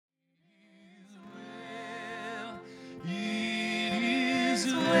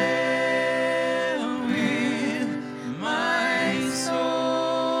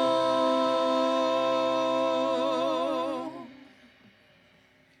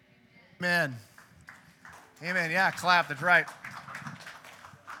Amen. Amen. Yeah, clap. That's right.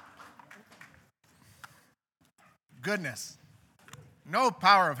 Goodness. No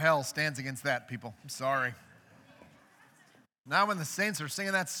power of hell stands against that, people. I'm sorry. Now when the saints are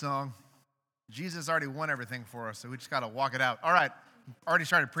singing that song, Jesus already won everything for us, so we just got to walk it out. All right. Already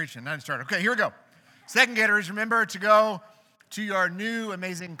started preaching. Now I started. Okay, here we go. Second gators, remember to go to your new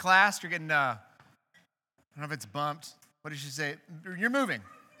amazing class. You're getting, I don't know if it's bumped. What did she say? You're moving.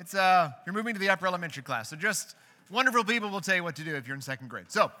 You're moving to the upper elementary class. So just wonderful people will tell you what to do if you're in second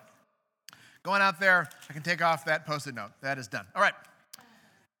grade. So going out there, I can take off that Post-it note. That is done. All right.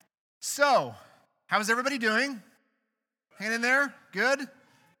 So how's everybody doing? Hanging in there? Good?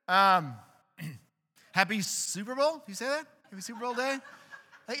 Happy Super Bowl? You say that? Happy Super Bowl day?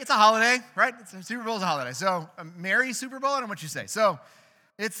 It's a holiday, right? Super Bowl is a holiday. So Merry Super Bowl, I don't know what you say. So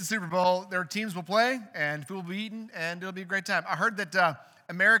it's the Super Bowl. Their teams will play, and food will be eaten, and it'll be a great time. I heard that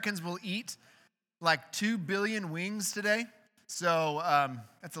Americans will eat like 2 billion wings today. So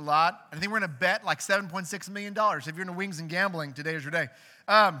that's a lot. I think we're going to bet like $7.6 million. If you're into wings and gambling, today is your day.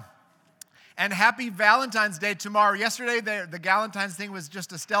 And happy Valentine's Day tomorrow. Yesterday, the Galentine's thing was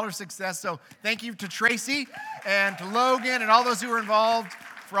just a stellar success. So thank you to Tracy and to Logan and all those who were involved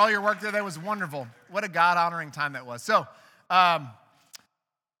for all your work there. That was wonderful. What a God-honoring time that was. So,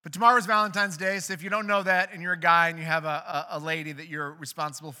 but tomorrow is Valentine's Day. So if you don't know that and you're a guy and you have a lady that you're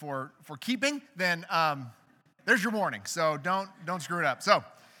responsible for keeping, then there's your warning. So don't screw it up. So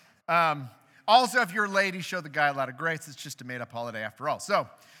also, if you're a lady, show the guy a lot of grace. It's just a made-up holiday after all. So.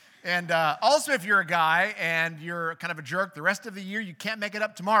 And also, if you're a guy and you're kind of a jerk, the rest of the year, you can't make it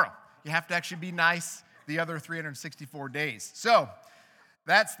up tomorrow. You have to actually be nice the other 364 days. So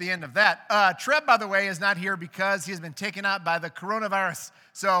that's the end of that. Treb, by the way, is not here because he has been taken out by the coronavirus.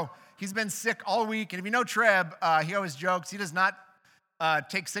 So he's been sick all week. And if you know Treb, he always jokes. He does not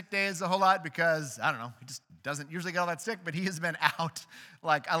take sick days a whole lot because, I don't know, he just doesn't usually get all that sick. But he has been out.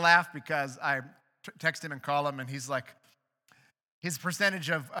 Like, I laugh because I text him and call him, and he's like, his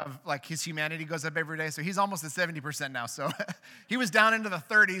percentage of like his humanity goes up every day. So he's almost at 70% now. So he was down into the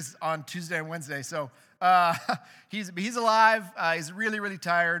 30s on Tuesday and Wednesday. So he's alive. He's really, really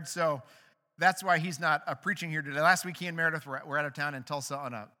tired. So that's why he's not preaching here today. Last week, he and Meredith were out of town in Tulsa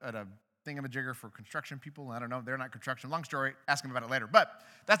on at a thingamajigger for construction people. I don't know. They're not construction. Long story. Ask him about it later. But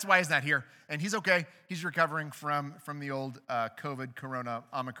that's why he's not here. And he's okay. He's recovering from the old COVID, Corona,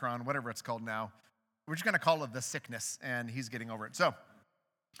 Omicron, whatever it's called now. We're just going to call it the sickness, and he's getting over it.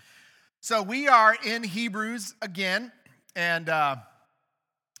 So we are in Hebrews again, and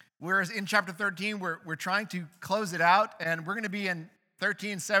we're in chapter 13. We're trying to close it out, and we're going to be in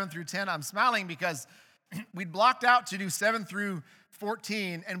 13, 7 through 10. I'm smiling because we'd blocked out to do 7 through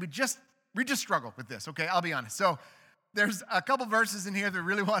 14, and we just struggled with this, okay? I'll be honest. So there's a couple verses in here that we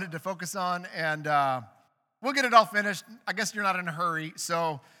really wanted to focus on, and we'll get it all finished. I guess you're not in a hurry,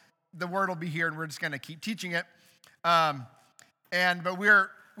 so the word will be here, and we're just going to keep teaching it. But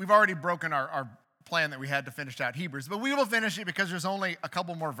we've already broken our plan that we had to finish out Hebrews. But we will finish it because there's only a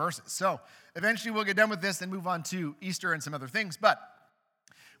couple more verses. So eventually we'll get done with this and move on to Easter and some other things. But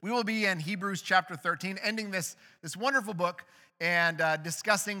we will be in Hebrews chapter 13, ending this wonderful book and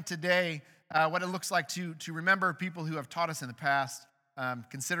discussing today what it looks like to remember people who have taught us in the past,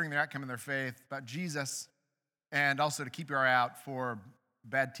 considering their outcome in their faith, about Jesus, and also to keep your eye out for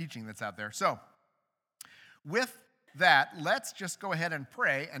bad teaching that's out there. So with that, let's just go ahead and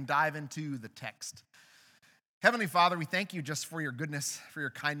pray and dive into the text. Heavenly Father, we thank you just for your goodness, for your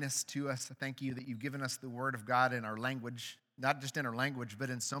kindness to us. I thank you that you've given us the word of God in our language, not just in our language,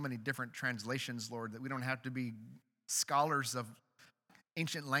 but in so many different translations, Lord, that we don't have to be scholars of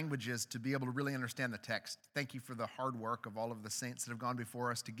ancient languages to be able to really understand the text. Thank you for the hard work of all of the saints that have gone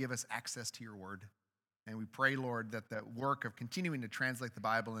before us to give us access to your word. And we pray, Lord, that the work of continuing to translate the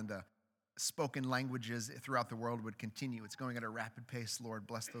Bible into spoken languages throughout the world would continue. It's going at a rapid pace, Lord.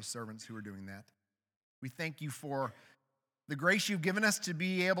 Bless those servants who are doing that. We thank you for the grace you've given us to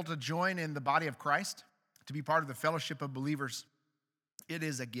be able to join in the body of Christ, to be part of the fellowship of believers. It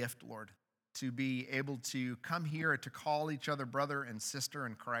is a gift, Lord, to be able to come here, to call each other brother and sister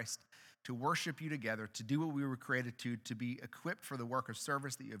in Christ, to worship you together, to do what we were created to be equipped for the work of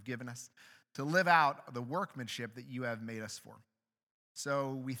service that you have given us, to live out the workmanship that you have made us for.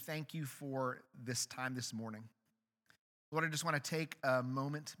 So we thank you for this time this morning. Lord, I just want to take a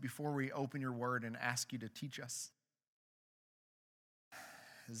moment before we open your word and ask you to teach us.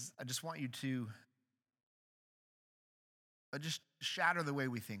 I just want you to just shatter the way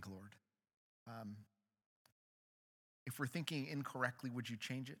we think, Lord. If we're thinking incorrectly, would you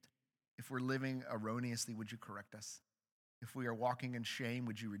change it? If we're living erroneously, would you correct us? If we are walking in shame,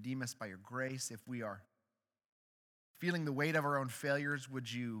 would you redeem us by your grace? If we are feeling the weight of our own failures,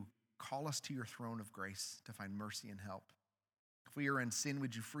 would you call us to your throne of grace to find mercy and help? If we are in sin,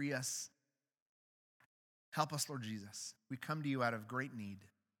 would you free us? Help us, Lord Jesus. We come to you out of great need.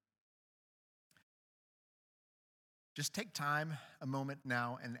 Just take time, a moment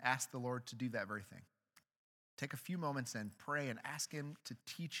now, and ask the Lord to do that very thing. Take a few moments and pray and ask him to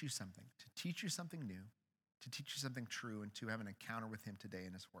teach you something new, to teach you something true, and to have an encounter with him today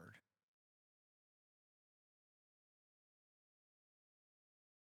in his word.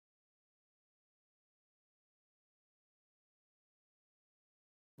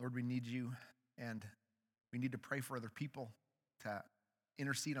 Lord, we need you, and we need to pray for other people, to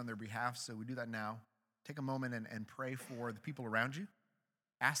intercede on their behalf, so we do that now. Take a moment and pray for the people around you.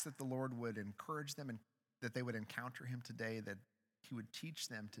 Ask that the Lord would encourage them and that they would encounter him today, that he would teach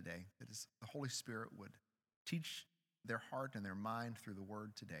them today, that the Holy Spirit would teach their heart and their mind through the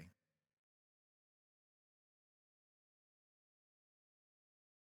word today.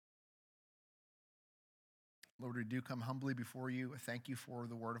 Lord, we do come humbly before you. Thank you for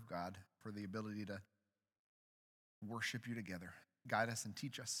the word of God, for the ability to worship you together. Guide us and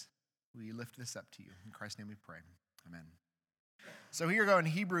teach us. We lift this up to you. In Christ's name we pray. Amen. So here you go in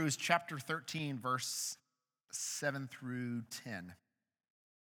Hebrews chapter 13, verse 7 through 10.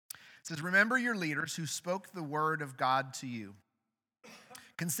 It says, remember your leaders who spoke the word of God to you.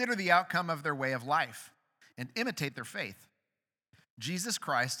 Consider the outcome of their way of life and imitate their faith. Jesus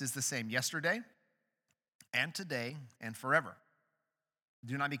Christ is the same yesterday and today and forever.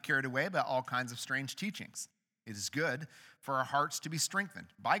 Do not be carried away by all kinds of strange teachings. It is good for our hearts to be strengthened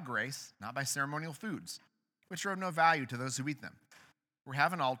by grace, not by ceremonial foods, which are of no value to those who eat them. We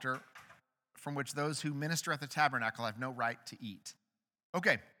have an altar from which those who minister at the tabernacle have no right to eat.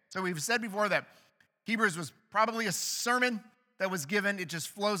 Okay, so we've said before that Hebrews was probably a sermon that was given. It just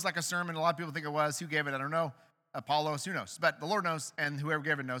flows like a sermon. A lot of people think it was. Who gave it? I don't know. Apollos, who knows? But the Lord knows, and whoever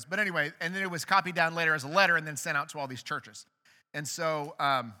gave it knows. But anyway, and then it was copied down later as a letter and then sent out to all these churches. And so,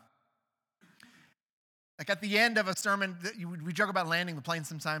 like at the end of a sermon, we joke about landing the plane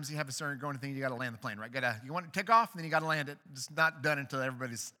sometimes. You have a sermon going to think you got to land the plane, right? You want to take off, and then you got to land it. It's not done until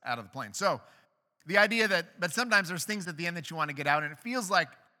everybody's out of the plane. So the idea but sometimes there's things at the end that you want to get out, and it feels like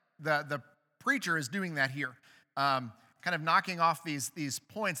the preacher is doing that here, kind of knocking off these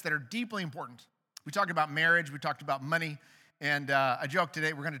points that are deeply important. We talked about marriage. We talked about money. And I joked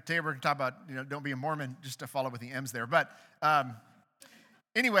today, we're going to talk about, don't be a Mormon, just to follow with the M's there. But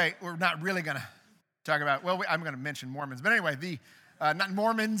anyway, we're not really going to talk about, I'm going to mention Mormons. But anyway, not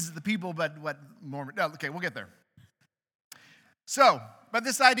Mormons, the people, but what Mormon. No, okay, we'll get there. So, but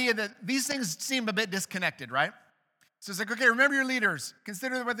this idea that these things seem a bit disconnected, right? So it's like, okay, remember your leaders.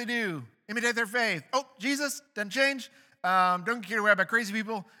 Consider what they do. Imitate their faith. Oh, Jesus, doesn't change. Don't get carried away by crazy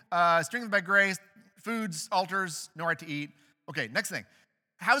people. Strengthened by grace. Foods, altars, no right to eat. Okay, next thing.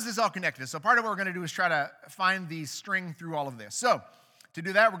 How is this all connected? So part of what we're going to do is try to find the string through all of this. So to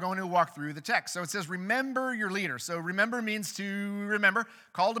do that, we're going to walk through the text. So it says, remember your leader. So remember means to remember,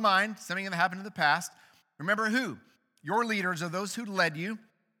 call to mind something that happened in the past. Remember who? Your leaders are those who led you.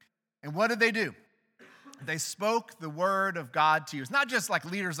 And what did they do? They spoke the word of God to you. It's not just like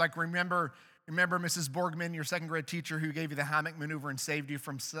leaders, like remember Mrs. Borgman, your second grade teacher who gave you the hammock maneuver and saved you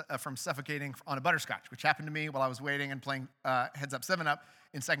from suffocating on a butterscotch, which happened to me while I was waiting and playing Heads Up, 7 Up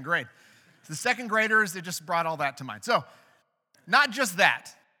in second grade. So the second graders, they just brought all that to mind. So not just that,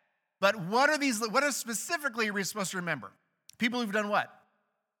 but what are specifically are we supposed to remember? People who've done what?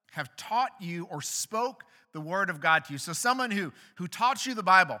 Have taught you or spoke the word of God to you. So someone who taught you the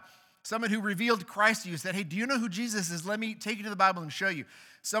Bible, someone who revealed Christ to you, said, hey, do you know who Jesus is? Let me take you to the Bible and show you.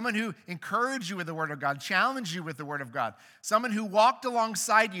 Someone who encouraged you with the word of God, challenged you with the word of God. Someone who walked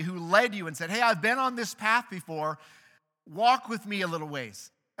alongside you, who led you and said, hey, I've been on this path before. Walk with me a little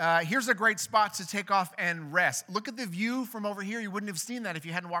ways. Here's a great spot to take off and rest. Look at the view from over here. You wouldn't have seen that if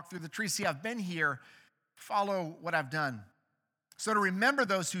you hadn't walked through the trees. See, I've been here. Follow what I've done. So to remember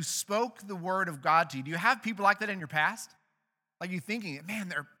those who spoke the word of God to you. Do you have people like that in your past? Like you thinking, man,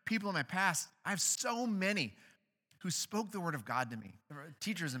 there are people in my past. I have so many who spoke the word of God to me.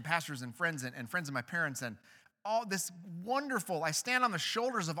 Teachers and pastors and friends and friends of my parents and all this wonderful. I stand on the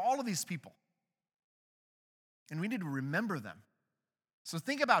shoulders of all of these people. And we need to remember them. So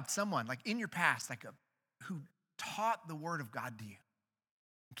think about someone like in your past, who taught the word of God to you.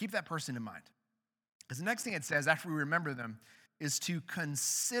 And keep that person in mind. Because the next thing it says after we remember them is to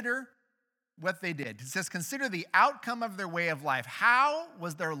consider what they did. It says, consider the outcome of their way of life. How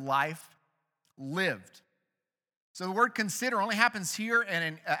was their life lived? So the word consider only happens here and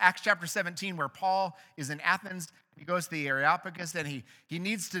in Acts chapter 17 where Paul is in Athens he goes to the Areopagus, and he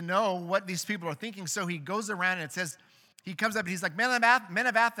needs to know what these people are thinking. So he goes around, and it says, he comes up and he's like, men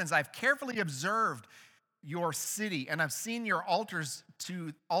of Athens, I've carefully observed your city, and I've seen your altars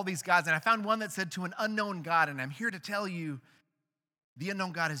to all these gods, and I found one that said to an unknown God, and I'm here to tell you the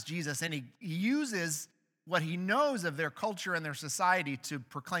unknown God is Jesus. And he uses what he knows of their culture and their society to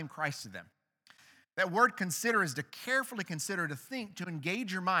proclaim Christ to them. That word consider is to carefully consider, to think, to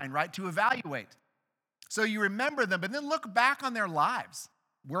engage your mind, right? To evaluate. So you remember them, but then look back on their lives.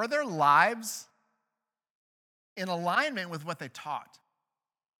 Were their lives in alignment with what they taught?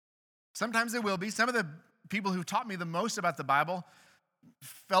 Sometimes they will be. Some of the people who taught me the most about the Bible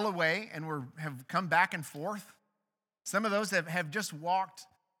fell away and have come back and forth. Some of those have just walked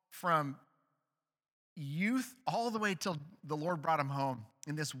from youth all the way till the Lord brought them home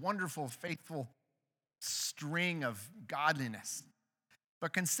in this wonderful, faithful string of godliness.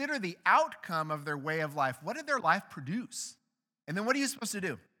 But consider the outcome of their way of life. What did their life produce? And then what are you supposed to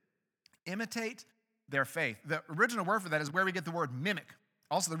do? Imitate their faith. The original word for that is where we get the word mimic.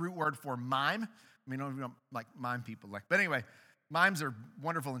 Also the root word for mime. I mean, we don't like mime people. But anyway, mimes are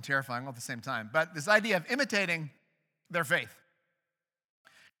wonderful and terrifying all at the same time. But this idea of imitating their faith.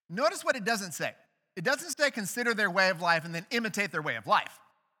 Notice what it doesn't say. It doesn't say consider their way of life and then imitate their way of life.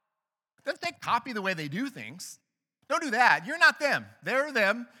 It doesn't say copy the way they do things. Don't do that. You're not them. They're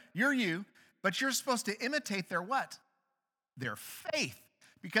them. You're you. But you're supposed to imitate their what? Their faith.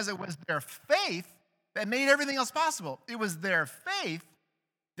 Because it was their faith that made everything else possible. It was their faith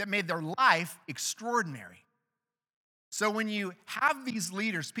that made their life extraordinary. So when you have these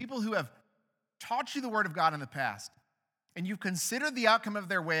leaders, people who have taught you the word of God in the past, and you considered the outcome of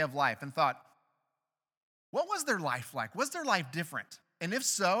their way of life and thought, what was their life like? Was their life different? And if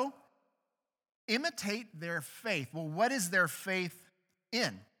so, imitate their faith. Well, what is their faith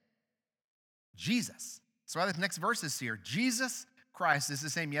in? Jesus. So why the next verse is here. Jesus Christ is the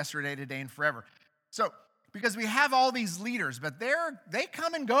same yesterday, today, and forever. So, because we have all these leaders, but they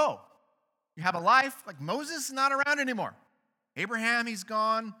come and go. You have a life, like Moses is not around anymore. Abraham, he's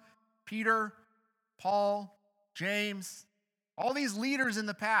gone. Peter, Paul, James, all these leaders in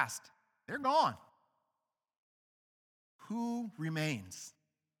the past, they're gone. Who remains?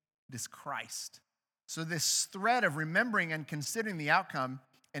 It is Christ. So this thread of remembering and considering the outcome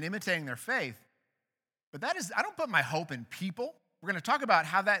and imitating their faith, but that is, I don't put my hope in people. We're going to talk about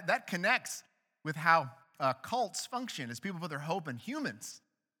how that connects with how cults function as people put their hope in humans.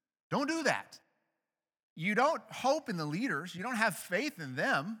 Don't do that. You don't hope in the leaders. You don't have faith in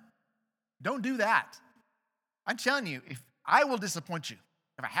them. Don't do that. I'm telling you, if I will disappoint you.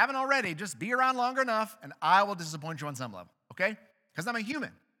 If I haven't already, just be around long enough and I will disappoint you on some level, okay? Because I'm a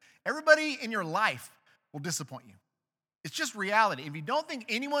human. Everybody in your life will disappoint you. It's just reality. If you don't think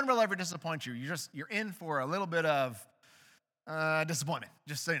anyone will ever disappoint you, you're in for a little bit of disappointment,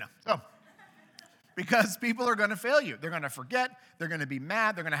 just so you know. So, because people are going to fail you. They're going to forget. They're going to be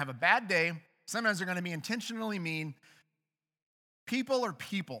mad. They're going to have a bad day. Sometimes they're going to be intentionally mean. People are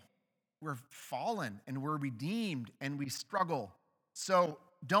people. We're fallen and we're redeemed and we struggle. So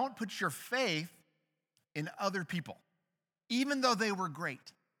don't put your faith in other people, even though they were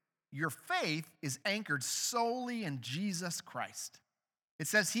great. Your faith is anchored solely in Jesus Christ. It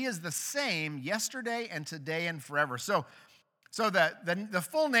says he is the same yesterday and today and forever. So the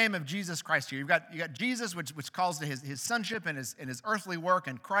full name of Jesus Christ here, you got Jesus, which calls to his sonship and his earthly work,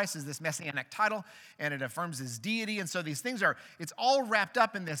 and Christ is this messianic title, and it affirms his deity. And so these things it's all wrapped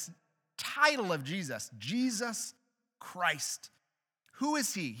up in this title of Jesus, Jesus Christ. Who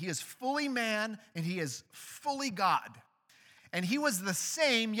is he? He is fully man and he is fully God. And he was the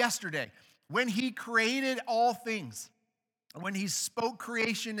same yesterday when he created all things. When he spoke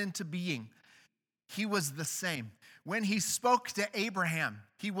creation into being, he was the same. When he spoke to Abraham,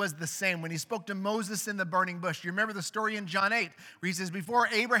 he was the same. When he spoke to Moses in the burning bush, you remember the story in John 8 where he says, before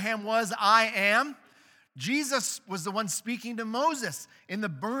Abraham was, I am. Jesus was the one speaking to Moses in the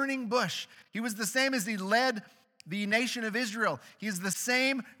burning bush. He was the same as he led the nation of Israel. He is the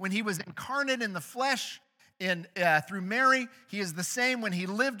same when he was incarnate in the flesh through Mary. He is the same when he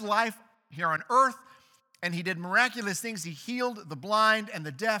lived life here on earth. And he did miraculous things. He healed the blind and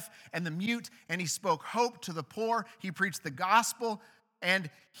the deaf and the mute, and he spoke hope to the poor. He preached the gospel, and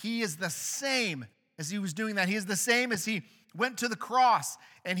he is the same as he was doing that. He is the same as he went to the cross,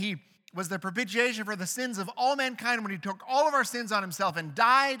 and he was the propitiation for the sins of all mankind when he took all of our sins on himself and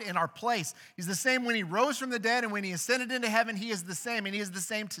died in our place. He's the same when he rose from the dead, and when he ascended into heaven, he is the same, and he is the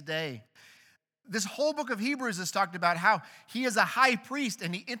same today. This whole book of Hebrews has talked about how he is a high priest,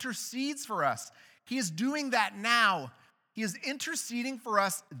 and he intercedes for us. He is doing that now. He is interceding for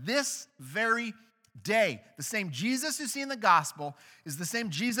us this very day. The same Jesus you see in the gospel is the same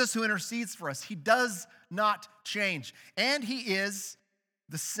Jesus who intercedes for us. He does not change. And he is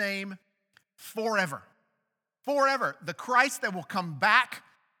the same forever. Forever. The Christ that will come back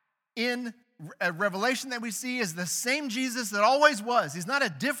in a Revelation that we see is the same Jesus that always was. He's not a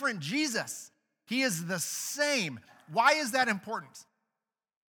different Jesus. He is the same. Why is that important?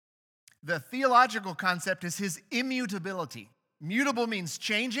 The theological concept is his immutability. Mutable means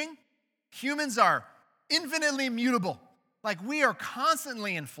changing. Humans are infinitely mutable. Like we are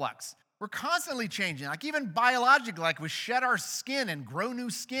constantly in flux. We're constantly changing. Like even biologically, like we shed our skin and grow new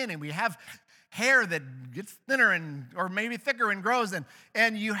skin, and we have hair that gets thinner and or maybe thicker and grows,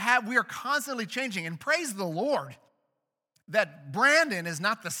 and we are constantly changing. And praise the Lord that Brandon is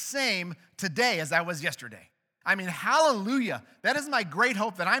not the same today as I was yesterday. I mean, hallelujah. That is my great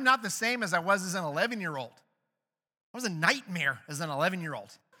hope, that I'm not the same as I was as an 11-year-old. I was a nightmare as an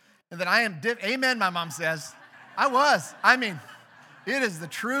 11-year-old. And that I am, amen, my mom says. I was. I mean, it is the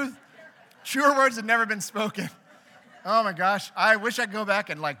truth. Truer words have never been spoken. Oh my gosh. I wish I could go back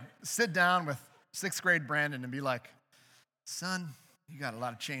and like sit down with 6th grade Brandon and be like, son, you got a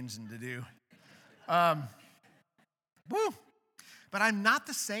lot of changing to do. Woo. But I'm not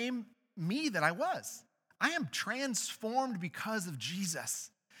the same me that I was. I am transformed because of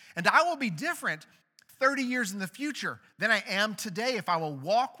Jesus. And I will be different 30 years in the future than I am today if I will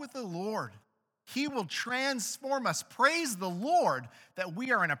walk with the Lord. He will transform us. Praise the Lord that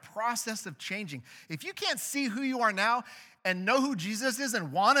we are in a process of changing. If you can't see who you are now and know who Jesus is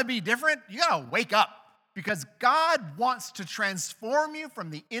and want to be different, you got to wake up, because God wants to transform you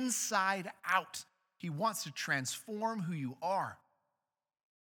from the inside out. He wants to transform who you are.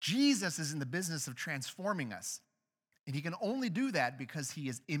 Jesus is in the business of transforming us, and he can only do that because he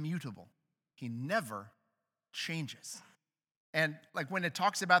is immutable. He never changes. And like when it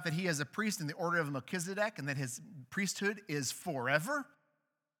talks about that he is a priest in the order of Melchizedek and that his priesthood is forever,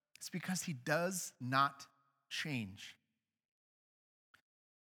 it's because he does not change.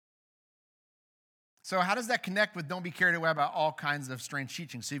 So how does that connect with don't be carried away about all kinds of strange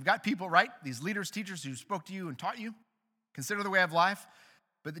teaching? So you've got people, right? These leaders, teachers who spoke to you and taught you. Consider the way of life.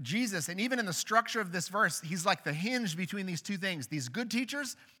 But Jesus, and even in the structure of this verse, he's like the hinge between these two things, these good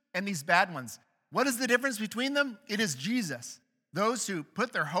teachers and these bad ones. What is the difference between them? It is Jesus. Those who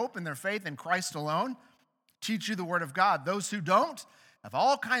put their hope and their faith in Christ alone teach you the word of God. Those who don't have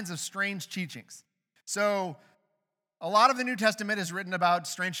all kinds of strange teachings. So a lot of the New Testament is written about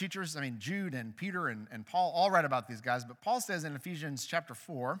strange teachers. I mean, Jude and Peter and Paul all write about these guys. But Paul says in Ephesians chapter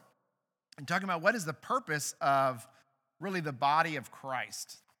 4, and talking about what is the purpose of really the body of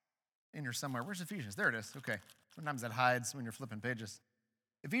Christ. In here somewhere. Where's Ephesians? There it is. Okay. Sometimes that hides when you're flipping pages.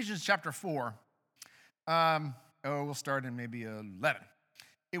 Ephesians chapter 4. We'll start in maybe 11.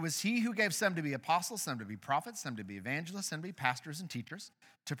 It was he who gave some to be apostles, some to be prophets, some to be evangelists, some to be pastors and teachers,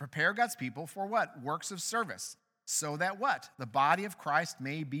 to prepare God's people for what? Works of service. So that what? The body of Christ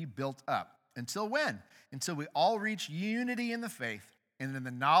may be built up. Until when? Until we all reach unity in the faith and in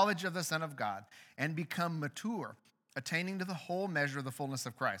the knowledge of the Son of God and become mature, attaining to the whole measure of the fullness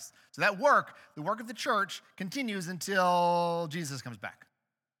of Christ. So that work, the work of the church, continues until Jesus comes back.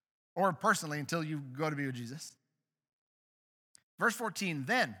 Or personally, until you go to be with Jesus. Verse 14,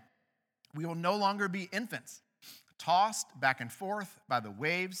 then we will no longer be infants, tossed back and forth by the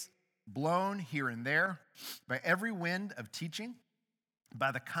waves, blown here and there by every wind of teaching,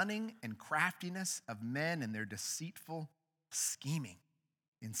 by the cunning and craftiness of men and their deceitful scheming.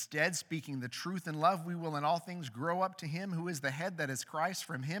 Instead, speaking the truth in love, we will in all things grow up to him who is the head, that is Christ.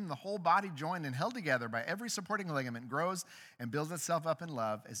 From him, the whole body, joined and held together by every supporting ligament, grows and builds itself up in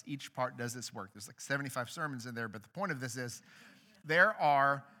love as each part does its work. There's like 75 sermons in there, but the point of this is there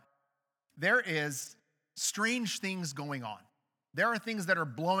is strange things going on. There are things that are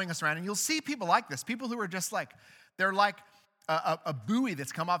blowing us around, and you'll see people like this, people who are just like, they're like a buoy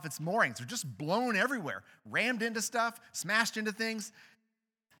that's come off its moorings. They're just blown everywhere, rammed into stuff, smashed into things.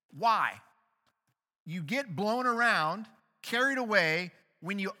 Why? You get blown around, carried away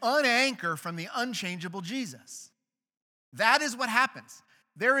when you unanchor from the unchangeable Jesus. That is what happens.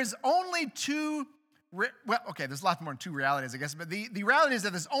 There is only there's a lot more than two realities, I guess, but the reality is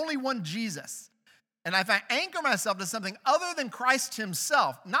that there's only one Jesus. And if I anchor myself to something other than Christ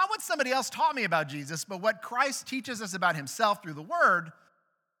himself, not what somebody else taught me about Jesus, but what Christ teaches us about himself through the word,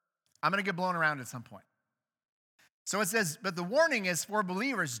 I'm going to get blown around at some point. So it says, but the warning is for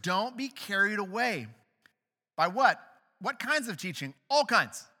believers, don't be carried away by what? What kinds of teaching? All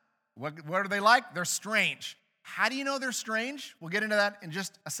kinds. What are they like? They're strange. How do you know they're strange? We'll get into that in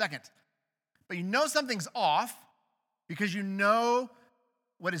just a second. But you know something's off because you know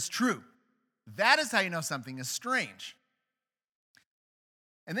what is true. That is how you know something is strange.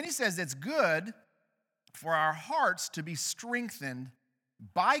 And then he says it's good for our hearts to be strengthened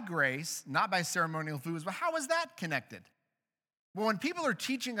by grace, not by ceremonial foods. But how is that connected? Well, when people are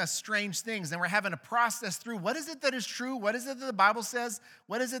teaching us strange things and we're having to process through what is it that is true, what is it that the Bible says,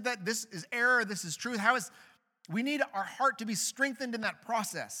 what is it that this is error, this is truth, we need our heart to be strengthened in that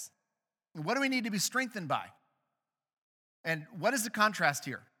process. And what do we need to be strengthened by? And what is the contrast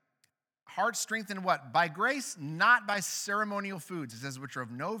here? Heart strengthened what? By grace, not by ceremonial foods. It says, which are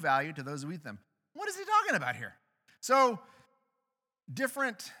of no value to those who eat them. What is he talking about here? So,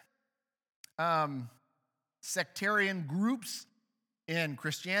 different sectarian groups in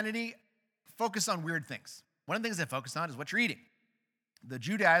Christianity focus on weird things. One of the things they focus on is what you're eating. The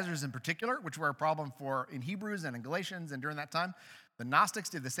Judaizers in particular, which were a problem for in Hebrews and in Galatians and during that time, the Gnostics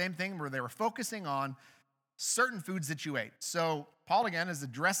did the same thing where they were focusing on certain foods that you ate. So Paul again is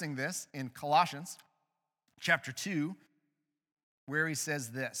addressing this in Colossians chapter 2, where he says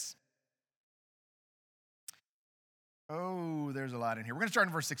this. Oh, there's a lot in here. We're going to start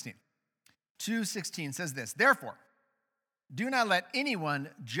in verse 16. 2:16 says this, therefore, do not let anyone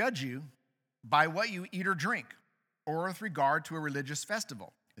judge you by what you eat or drink, or with regard to a religious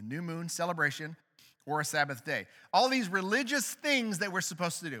festival, a new moon celebration, or a Sabbath day. All these religious things that we're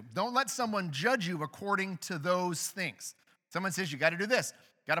supposed to do. Don't let someone judge you according to those things. Someone says, you got to do this,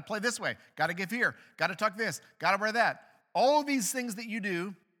 got to play this way, got to give here, got to talk this, got to wear that. All these things that you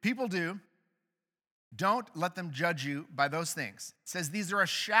do, people do, don't let them judge you by those things. It says these are a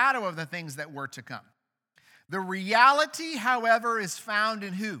shadow of the things that were to come. The reality, however, is found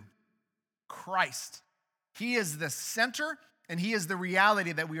in who? Christ. He is the center, and he is the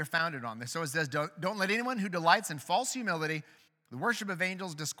reality that we are founded on. So it says, don't let anyone who delights in false humility, the worship of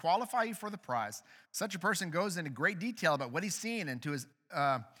angels, disqualify you for the prize. Such a person goes into great detail about what he's seen and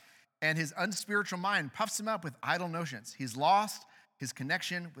his unspiritual mind puffs him up with idle notions. He's lost his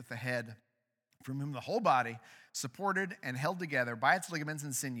connection with the head, from whom the whole body, supported and held together by its ligaments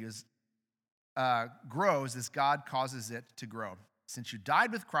and sinews, grows as God causes it to grow. Since you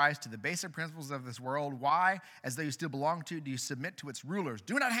died with Christ to the basic principles of this world, why, as though you still belong to, do you submit to its rulers?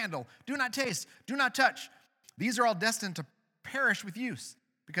 Do not handle, do not taste, do not touch. These are all destined to perish with use,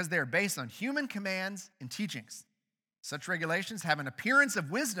 because they are based on human commands and teachings. Such regulations have an appearance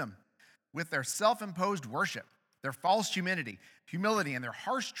of wisdom with their self-imposed worship, their false humility, and their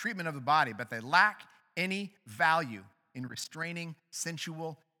harsh treatment of the body, but they lack any value in restraining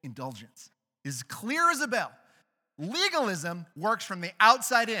sensual indulgence. Is clear as a bell. Legalism works from the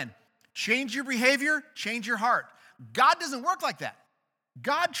outside in. Change your behavior, change your heart. God doesn't work like that.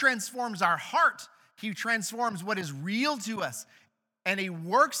 God transforms our heart. He transforms what is real to us, and he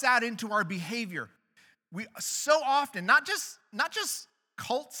works out into our behavior. We so often, not just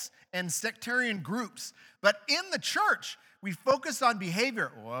cults and sectarian groups, but in the church, we focus on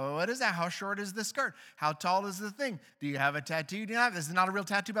behavior. Well, what is that? How short is the skirt? How tall is the thing? Do you have a tattoo? Do you not have? This is not a real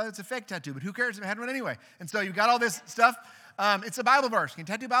tattoo, but it's a fake tattoo. But who cares if I had one anyway? And so you've got all this stuff. It's a Bible verse. Can you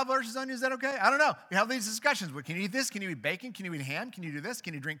tattoo Bible verses on you? Is that okay? I don't know. We have these discussions. Can you eat this? Can you eat bacon? Can you eat ham? Can you do this?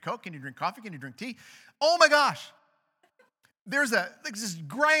 Can you drink Coke? Can you drink coffee? Can you drink tea? Oh my gosh. There's this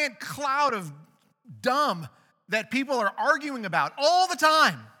giant cloud of dumb that people are arguing about all the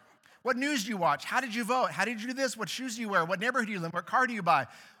time. What news do you watch? How did you vote? How did you do this? What shoes do you wear? What neighborhood do you live in? What car do you buy?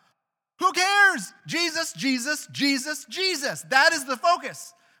 Who cares? Jesus, Jesus, Jesus, Jesus. That is the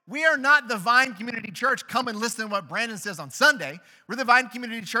focus. We are not the Vine Community Church. Come and listen to what Brandon says on Sunday. We're the Vine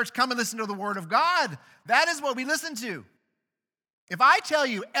Community Church. Come and listen to the Word of God. That is what we listen to. If I tell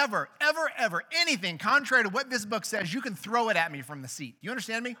you ever anything contrary to what this book says, you can throw it at me from the seat. You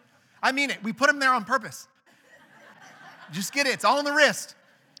understand me? I mean it. We put them there on purpose. Just get it. It's all in the wrist.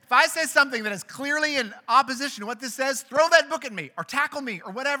 If I say something that is clearly in opposition to what this says, throw that book at me or tackle me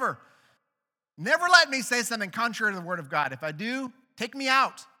or whatever. Never let me say something contrary to the Word of God. If I do, take me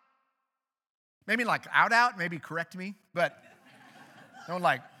out. Maybe like out, maybe correct me, but don't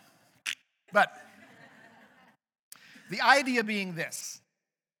But the idea being this: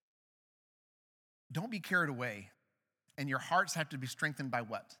 don't be carried away, and your hearts have to be strengthened by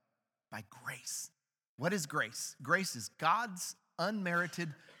what? By grace. What is grace? Grace is God's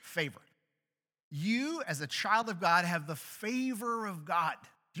unmerited favor. You, as a child of God, have the favor of God.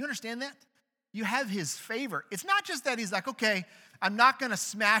 Do you understand that? You have his favor. It's not just that he's like, okay, I'm not going to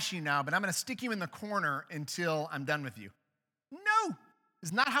smash you now, but I'm going to stick you in the corner until I'm done with you. No,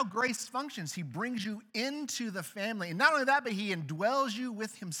 it's not how grace functions. He brings you into the family. And not only that, but he indwells you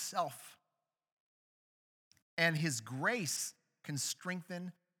with himself. And his grace can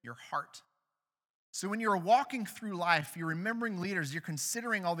strengthen your heart. So when you're walking through life, you're remembering leaders, you're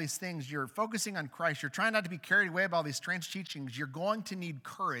considering all these things, you're focusing on Christ, you're trying not to be carried away by all these strange teachings, you're going to need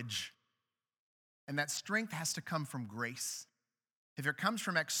courage. And that strength has to come from grace. If it comes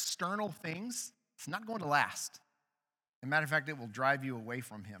from external things, it's not going to last. As a matter of fact, it will drive you away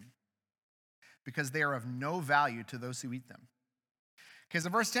from him because they are of no value to those who eat them. Because the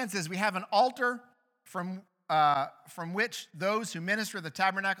verse 10 says, we have an altar from which those who minister at the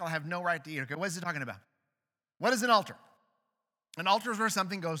tabernacle have no right to eat. Okay, what is it talking about? What is an altar? An altar is where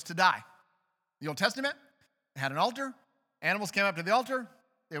something goes to die. The Old Testament had an altar. Animals came up to the altar.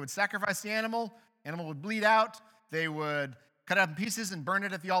 They would sacrifice the animal. Animal would bleed out. They would cut it up in pieces and burn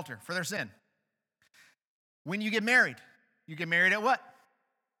it at the altar for their sin. When you get married at what?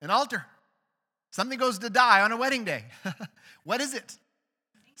 An altar. Something goes to die on a wedding day. What is it?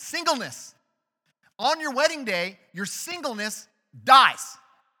 Singleness. On your wedding day, your singleness dies.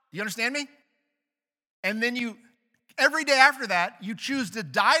 Do you understand me? And then every day after that, you choose to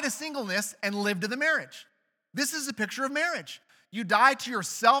die to singleness and live to the marriage. This is a picture of marriage. You die to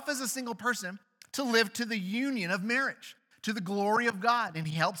yourself as a single person to live to the union of marriage, to the glory of God, and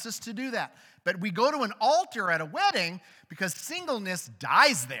he helps us to do that. But we go to an altar at a wedding because singleness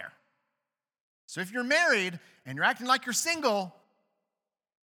dies there. So if you're married and you're acting like you're single,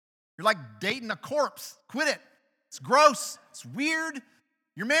 you're like dating a corpse. Quit it. It's gross. It's weird.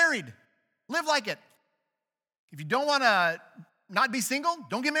 You're married. Live like it. If you don't want to not be single,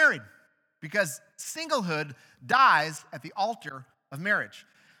 don't get married because singlehood dies at the altar of marriage.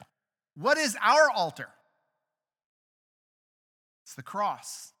 What is our altar? It's the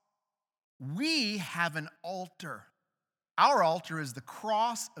cross. We have an altar. Our altar is the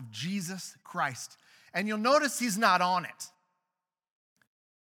cross of Jesus Christ. And you'll notice he's not on it.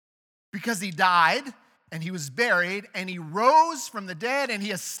 Because he died, and he was buried, and he rose from the dead, and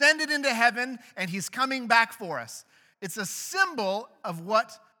he ascended into heaven, and he's coming back for us. It's a symbol of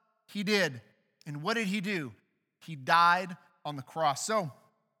what he did. And what did he do? He died on the cross. So,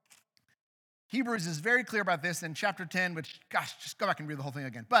 Hebrews is very clear about this in chapter 10, which, gosh, just go back and read the whole thing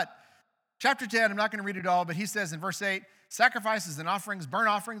again. But chapter 10, I'm not going to read it all, but he says in verse 8, sacrifices and offerings, burnt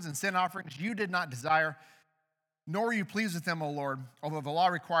offerings and sin offerings you did not desire, nor were you pleased with them, O Lord, although the law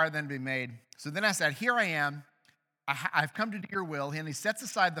required them to be made. So then I said, here I am, I've come to do your will. And he sets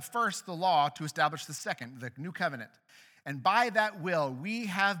aside the first, the law, to establish the second, the new covenant. And by that will, we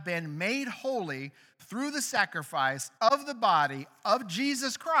have been made holy through the sacrifice of the body of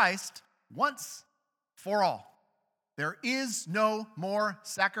Jesus Christ once for all. There is no more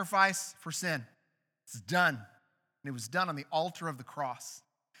sacrifice for sin. It's done. And it was done on the altar of the cross.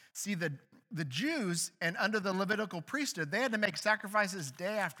 See, the Jews, and under the Levitical priesthood, they had to make sacrifices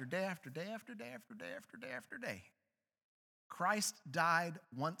day after day after day after day after day after day after day. Christ died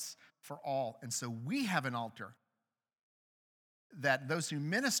once for all. And so we have an altar that those who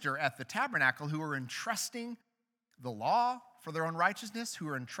minister at the tabernacle, who are entrusting the law for their own righteousness, who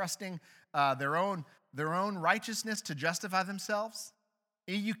are entrusting their own righteousness to justify themselves.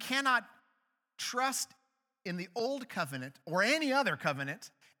 You cannot trust in the old covenant or any other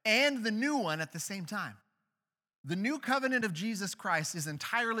covenant and the new one at the same time. The new covenant of Jesus Christ is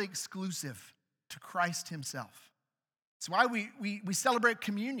entirely exclusive to Christ himself. It's why we celebrate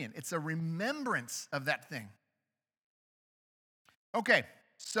communion. It's a remembrance of that thing. Okay,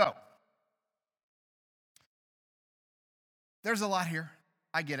 so there's a lot here.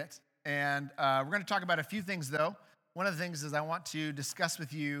 I get it. And we're going to talk about a few things, though. One of the things is I want to discuss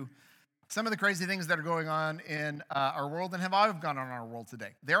with you some of the crazy things that are going on in our world and have always gone on in our world today.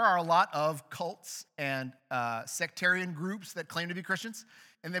 There are a lot of cults and sectarian groups that claim to be Christians,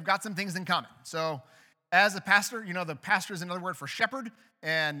 and they've got some things in common. So as a pastor, you know, the pastor is another word for shepherd,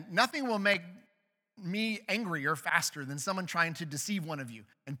 and nothing will make me angrier faster than someone trying to deceive one of you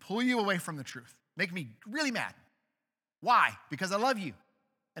and pull you away from the truth. Make me really mad. Why? Because I love you,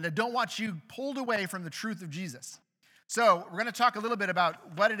 and I don't want you pulled away from the truth of Jesus. So we're going to talk a little bit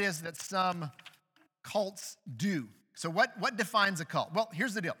about what it is that some cults do. So what defines a cult? Well,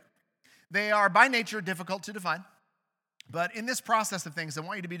 here's the deal. They are by nature difficult to define. But in this process of things, I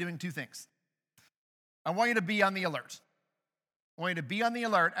want you to be doing two things. I want you to be on the alert. I want you to be on the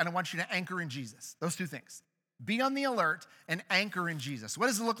alert, and I want you to anchor in Jesus. Those two things. Be on the alert and anchor in Jesus. What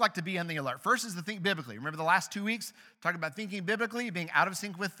does it look like to be on the alert? First is to think biblically. Remember the last 2 weeks, talking about thinking biblically, being out of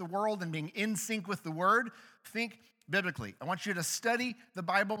sync with the world and being in sync with the word. Think biblically. I want you to study the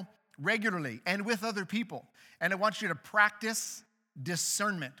Bible regularly and with other people. And I want you to practice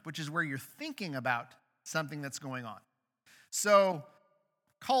discernment, which is where you're thinking about something that's going on. So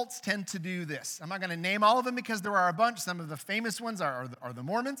cults tend to do this. I'm not going to name all of them because there are a bunch. Some of the famous ones are the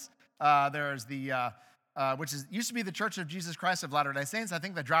Mormons. There's the, which used to be the Church of Jesus Christ of Latter-day Saints. I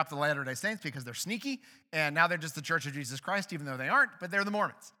think they dropped the Latter-day Saints because they're sneaky, and now they're just the Church of Jesus Christ, even though they aren't, but they're the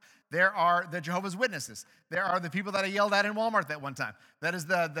Mormons. There are the Jehovah's Witnesses. There are the people that I yelled at in Walmart that one time. That is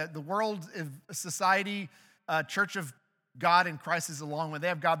the World Society Church of God in Christ is along with. They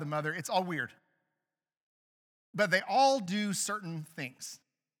have God the Mother. It's all weird. But they all do certain things.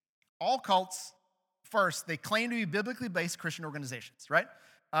 All cults, first, they claim to be biblically based Christian organizations, right?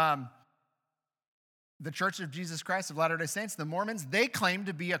 The Church of Jesus Christ of Latter-day Saints, the Mormons, they claim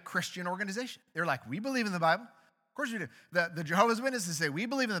to be a Christian organization. They're like, we believe in the Bible. Of course we do. The Jehovah's Witnesses say, we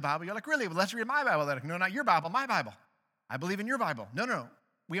believe in the Bible. You're like, really? Well, let's read my Bible. They're like, no, not your Bible, my Bible. I believe in your Bible. No.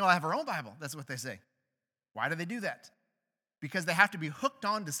 We all have our own Bible. That's what they say. Why do they do that? Because they have to be hooked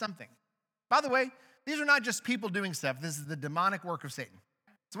on to something. By the way, these are not just people doing stuff. This is the demonic work of Satan.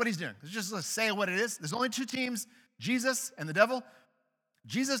 That's what he's doing. Let's say what it is. There's only two teams, Jesus and the devil.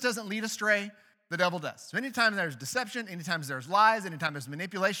 Jesus doesn't lead astray. The devil does. So anytime there's deception, anytime there's lies, anytime there's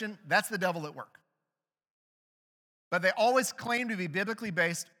manipulation, that's the devil at work. But they always claim to be biblically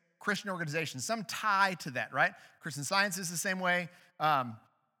based Christian organizations. Some tie to that, right? Christian Science is the same way.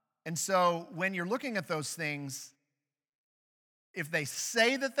 And so when you're looking at those things, if they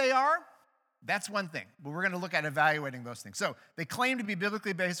say that they are, that's one thing. But we're going to look at evaluating those things. So they claim to be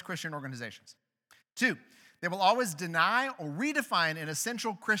biblically based Christian organizations. 2, they will always deny or redefine an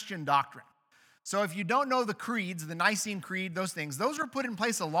essential Christian doctrine. So if you don't know the creeds, the Nicene Creed, those things, those were put in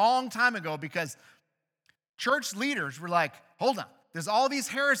place a long time ago because church leaders were like, hold on, there's all these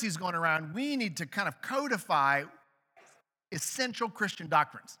heresies going around. We need to kind of codify essential Christian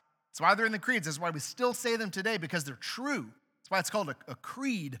doctrines. That's why they're in the creeds. That's why we still say them today, because they're true. That's why it's called a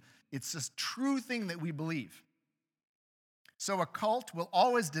creed. It's this true thing that we believe. So a cult will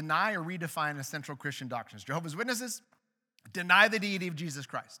always deny or redefine essential Christian doctrines. Jehovah's Witnesses deny the deity of Jesus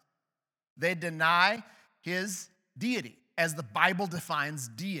Christ. They deny his deity as the Bible defines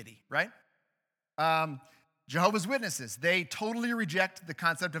deity, right? Jehovah's Witnesses, they totally reject the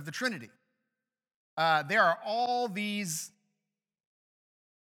concept of the Trinity. There are all these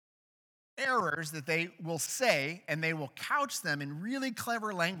errors that they will say, and they will couch them in really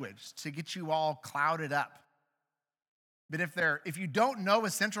clever language to get you all clouded up. But if you don't know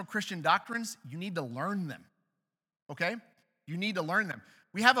essential Christian doctrines, you need to learn them, okay? You need to learn them.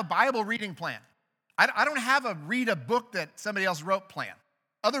 We have a Bible reading plan. I don't have a read a book that somebody else wrote plan.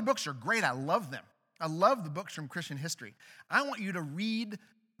 Other books are great. I love them. I love the books from Christian history. I want you to read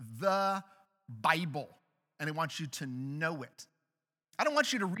the Bible, and I want you to know it. I don't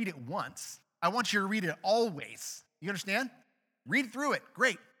want you to read it once. I want you to read it always. You understand? Read through it.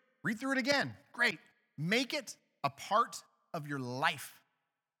 Great. Read through it again. Great. Make it a part of your life.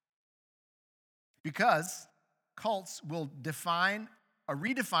 Because cults will redefine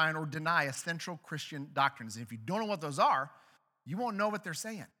or deny essential Christian doctrines. And if you don't know what those are, you won't know what they're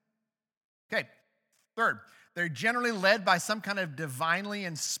saying. Okay. 3rd, they're generally led by some kind of divinely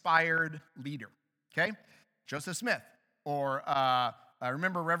inspired leader. Okay? Joseph Smith, or I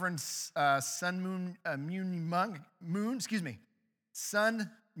remember Reverend Sun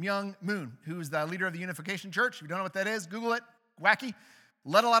Myung Moon, who's the leader of the Unification Church. If you don't know what that is, Google it. Wacky.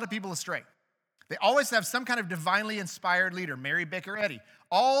 Led a lot of people astray. They always have some kind of divinely inspired leader. Mary Baker Eddy.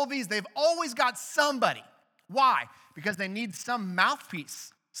 All these, they've always got somebody. Why? Because they need some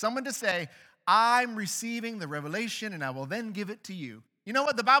mouthpiece. Someone to say, I'm receiving the revelation and I will then give it to you. You know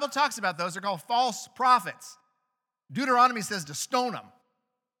what? The Bible talks about those. They're called false prophets. Deuteronomy says to stone them.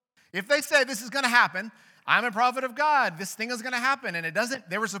 If they say this is going to happen, I'm a prophet of God, this thing is going to happen, and it doesn't,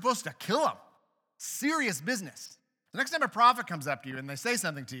 they were supposed to kill them. Serious business. The next time a prophet comes up to you and they say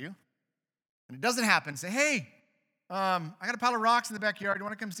something to you, and it doesn't happen, say, hey, I got a pile of rocks in the backyard. You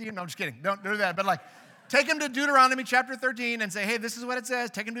want to come see it? No, I'm just kidding. Don't do that. But take them to Deuteronomy chapter 13 and say, hey, this is what it says.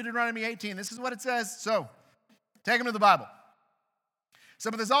 Take them to Deuteronomy 18. This is what it says. So take them to the Bible.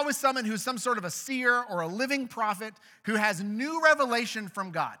 But there's always someone who's some sort of a seer or a living prophet who has new revelation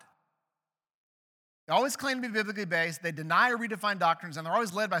from God. They always claim to be biblically based. They deny or redefine doctrines, and they're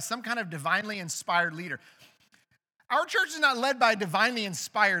always led by some kind of divinely inspired leader. Our church is not led by a divinely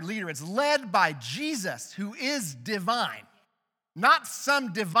inspired leader. It's led by Jesus, who is divine, not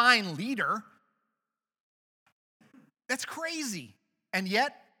some divine leader. That's crazy. And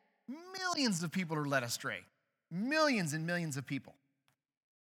yet, millions of people are led astray. Millions and millions of people.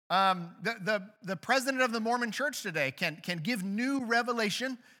 The president of the Mormon church today can give new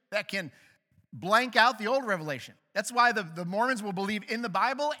revelation that can blank out the old revelation. That's why the Mormons will believe in the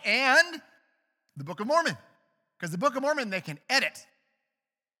Bible and the Book of Mormon. Because the Book of Mormon, they can edit.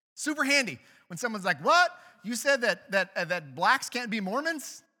 Super handy. When someone's like, what? You said that blacks can't be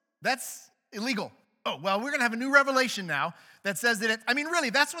Mormons? That's illegal. Oh, well, we're going to have a new revelation now that says that really,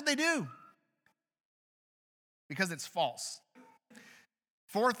 that's what they do. Because it's false.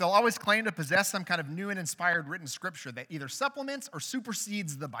 Fourth, they'll always claim to possess some kind of new and inspired written scripture that either supplements or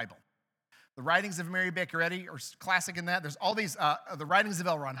supersedes the Bible. The writings of Mary Baker Eddy are classic in that. There's all these, the writings of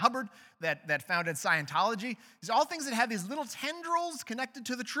L. Ron Hubbard that founded Scientology. These are all things that have these little tendrils connected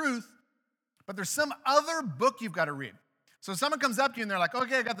to the truth, but there's some other book you've got to read. So someone comes up to you and they're like,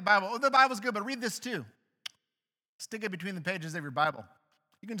 okay, I got the Bible. Oh, the Bible's good, but read this too. Stick it between the pages of your Bible.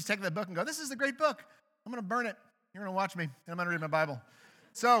 You can just take that book and go, this is a great book. I'm going to burn it. You're going to watch me, and I'm going to read my Bible.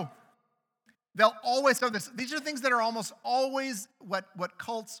 So they'll always have this. These are things that are almost always what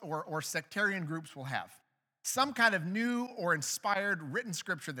cults or sectarian groups will have. Some kind of new or inspired written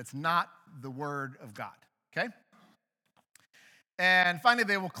scripture that's not the Word of God, okay? And finally,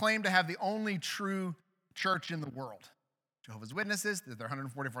 they will claim to have the only true church in the world. Jehovah's Witnesses, they're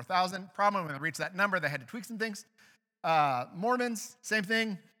 144,000. Problem, when they reach that number, they had to tweak some things. Mormons, same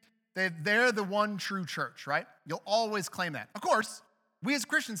thing. They're the one true church, right? You'll always claim that. Of course, we as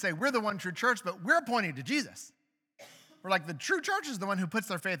Christians say we're the one true church, but we're pointing to Jesus. We're like, the true church is the one who puts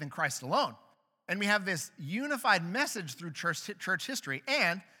their faith in Christ alone. And we have this unified message through church history,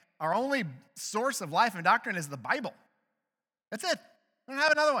 and our only source of life and doctrine is the Bible. That's it. We don't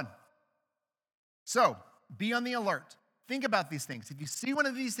have another one. So, be on the alert. Think about these things. If you see one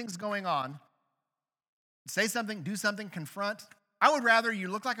of these things going on, say something, do something, confront. I would rather you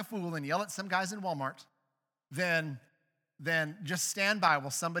look like a fool and yell at some guys in Walmart than just stand by while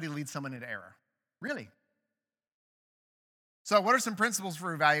somebody leads someone into error. Really. So what are some principles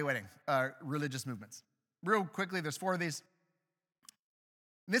for evaluating religious movements? Real quickly, there's 4 of these.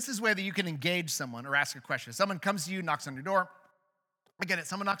 This is where that you can engage someone or ask a question. Someone comes to you, knocks on your door. I get it.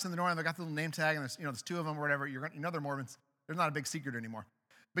 Someone knocks on the door and they got the little name tag and there's 2 of them or whatever. You know they're Mormons. There's not a big secret anymore.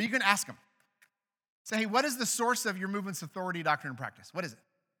 But you can ask them. Say, hey, what is the source of your movement's authority, doctrine, and practice? What is it?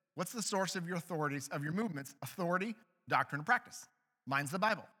 What's the source of your authorities, of your movement's authority, doctrine, and practice? Mine's the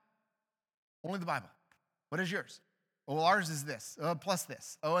Bible. Only the Bible. What is yours? Oh, well, ours is this. Oh, plus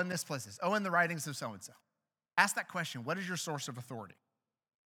this. Oh, and this plus this. Oh, and the writings of so-and-so. Ask that question. What is your source of authority?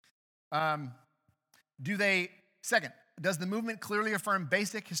 Second, does the movement clearly affirm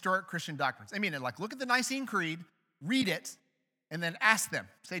basic historic Christian doctrines? I mean, look at the Nicene Creed, read it, and then ask them.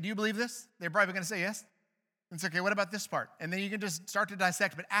 Say, do you believe this? They're probably going to say yes. And it's okay, what about this part? And then you can just start to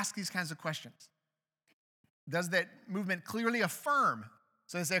dissect, but ask these kinds of questions. Does that movement clearly affirm?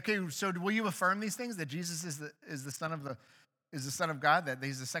 So they say, okay, so will you affirm these things, that Jesus is the Son of God, that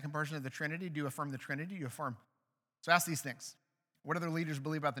he's the second person of the Trinity? Do you affirm the Trinity? Do you affirm? So ask these things. What do their leaders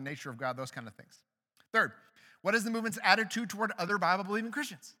believe about the nature of God? Those kind of things. Third, what is the movement's attitude toward other Bible-believing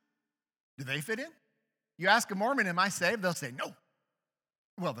Christians? Do they fit in? You ask a Mormon, am I saved? They'll say no.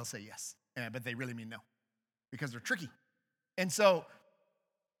 Well, they'll say yes, but they really mean no because they're tricky. And so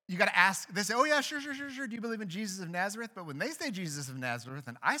you got to ask. They say, oh, yeah, sure. Do you believe in Jesus of Nazareth? But when they say Jesus of Nazareth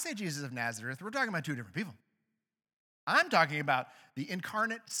and I say Jesus of Nazareth, we're talking about 2 different people. I'm talking about the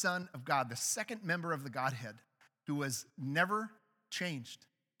incarnate Son of God, the second member of the Godhead, who was never changed.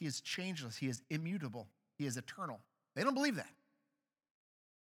 He is changeless. He is immutable. He is eternal. They don't believe that.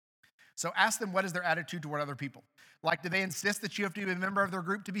 So ask them, what is their attitude toward other people? Like, do they insist that you have to be a member of their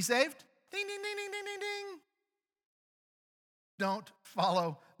group to be saved? Ding, ding, ding, ding, ding, ding, ding. Don't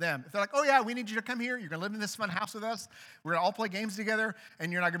follow them. If they're like, oh yeah, we need you to come here. You're going to live in this fun house with us. We're going to all play games together,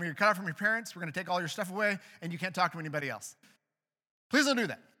 and you're not going to be cut off from your parents. We're going to take all your stuff away, and you can't talk to anybody else. Please don't do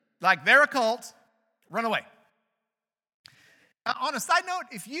that. Like, they're a cult. Run away. On a side note,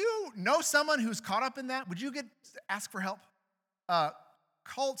 if you know someone who's caught up in that, would you ask for help?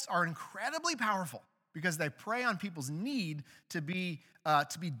 Cults are incredibly powerful because they prey on people's need to be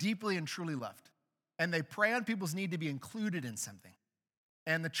deeply and truly loved. And they prey on people's need to be included in something.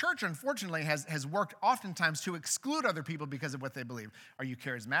 And the church, unfortunately, has worked oftentimes to exclude other people because of what they believe. Are you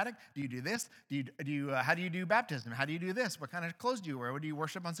charismatic? Do you do this? How do you do baptism? How do you do this? What kind of clothes do you wear? What do you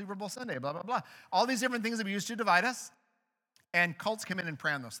worship on Super Bowl Sunday? Blah, blah, blah. All these different things that we use to divide us. And cults come in and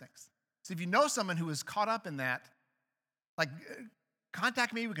prey on those things. So if you know someone who is caught up in that,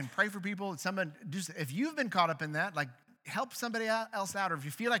 contact me. We can pray for people. If you've been caught up in that, help somebody else out. Or if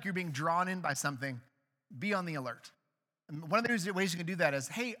you feel like you're being drawn in by something, be on the alert. And one of the ways you can do that is,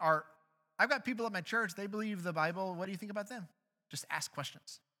 hey, I've got people at my church. They believe the Bible. What do you think about them? Just ask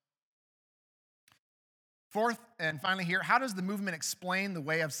questions. Fourth, and finally here, how does the movement explain the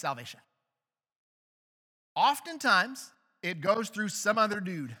way of salvation? Oftentimes, it goes through some other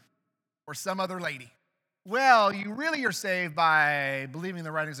dude or some other lady. Well, you really are saved by believing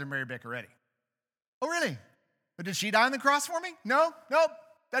the writings of Mary Baker Eddy. Oh, really? But did she die on the cross for me? No, nope.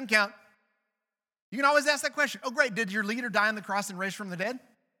 doesn't count. You can always ask that question. Oh, great, did your leader die on the cross and raise from the dead?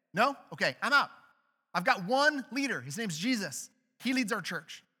 No? Okay, I'm out. I've got one leader. His name's Jesus. He leads our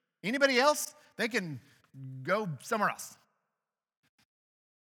church. Anybody else, they can go somewhere else.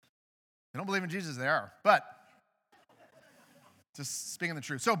 They don't believe in Jesus, they are. But just speaking the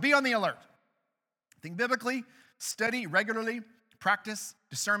truth. So be on the alert. Think biblically, study regularly, practice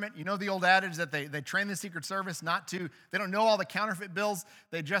discernment. You know the old adage that they train the Secret Service they don't know all the counterfeit bills.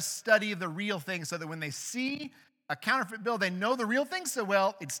 They just study the real thing so that when they see a counterfeit bill, they know the real thing so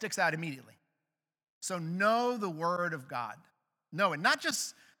well, it sticks out immediately. So know the Word of God. Know it, not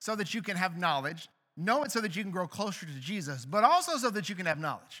just so that you can have knowledge. Know it so that you can grow closer to Jesus, but also so that you can have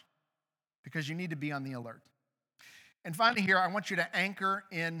knowledge, because you need to be on the alert. And finally here, I want you to anchor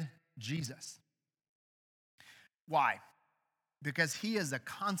in Jesus. Why? Because he is a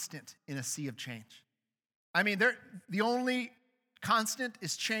constant in a sea of change. I mean, the only constant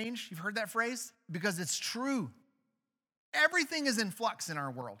is change. You've heard that phrase? Because it's true. Everything is in flux in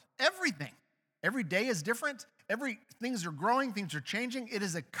our world. Everything. Every day is different. Things are growing, things are changing. It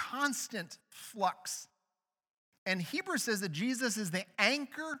is a constant flux. And Hebrews says that Jesus is the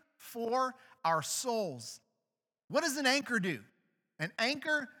anchor for our souls. What does an anchor do? An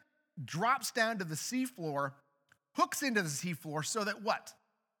anchor drops down to the seafloor, hooks into the seafloor so that what?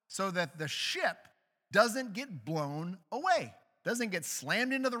 So that the ship doesn't get blown away, doesn't get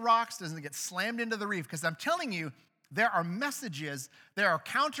slammed into the rocks, doesn't get slammed into the reef. Because I'm telling you, there are messages, there are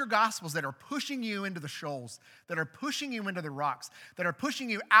counter gospels that are pushing you into the shoals, that are pushing you into the rocks, that are pushing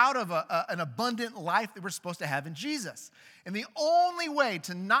you out of an abundant life that we're supposed to have in Jesus. And the only way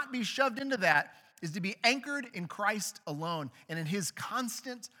to not be shoved into that is to be anchored in Christ alone and in his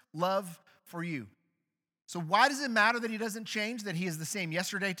constant love for you. So why does it matter that he doesn't change, that he is the same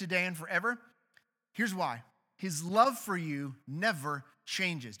yesterday, today, and forever? Here's why. His love for you never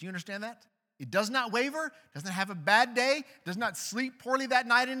changes. Do you understand that? It does not waver, doesn't have a bad day, does not sleep poorly that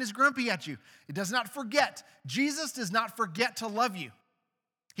night and is grumpy at you. It does not forget. Jesus does not forget to love you.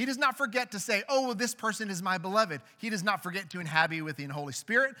 He does not forget to say, oh, well, this person is my beloved. He does not forget to inhabit you with the Holy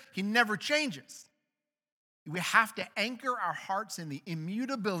Spirit. He never changes. We have to anchor our hearts in the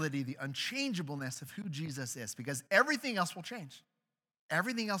immutability, the unchangeableness of who Jesus is, because everything else will change.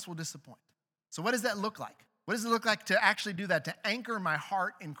 Everything else will disappoint. So what does that look like? What does it look like to actually do that, to anchor my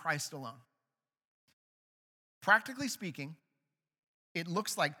heart in Christ alone? Practically speaking, it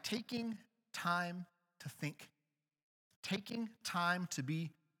looks like taking time to think, taking time to be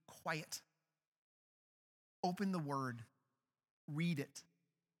quiet. Open the Word, read it,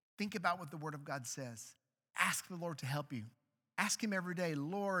 think about what the Word of God says. Ask the Lord to help you. Ask him every day,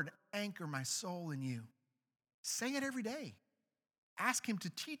 Lord, anchor my soul in you. Say it every day. Ask him to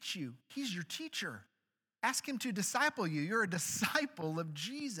teach you. He's your teacher. Ask him to disciple you. You're a disciple of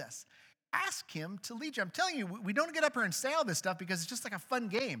Jesus. Ask him to lead you. I'm telling you, we don't get up here and say all this stuff because it's just like a fun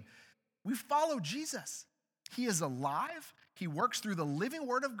game. We follow Jesus. He is alive. He works through the living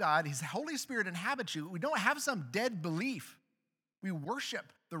Word of God. His Holy Spirit inhabits you. We don't have some dead belief. We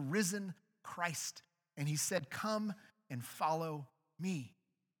worship the risen Christ. And he said, come and follow me.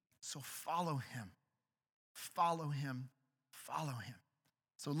 So follow him. Follow him. Follow him.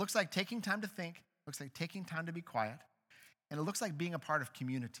 So it looks like taking time to think. Looks like taking time to be quiet. And it looks like being a part of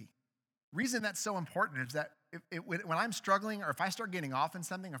community. Reason that's so important is that when I'm struggling, or if I start getting off in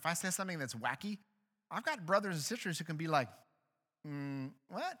something, or if I say something that's wacky, I've got brothers and sisters who can be like,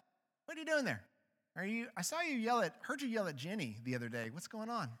 what? What are you doing there? I saw you heard you yell at Jenny the other day. What's going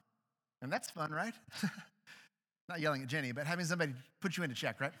on? And that's fun, right? Not yelling at Jenny, but having somebody put you into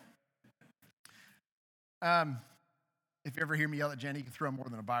check, right? If you ever hear me yell at Jenny, you can throw more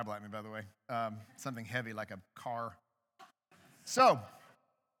than a Bible at me, by the way. Something heavy like a car. So,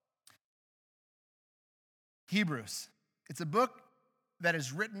 Hebrews. It's a book that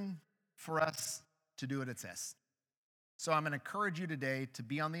is written for us to do what it says. So I'm going to encourage you today to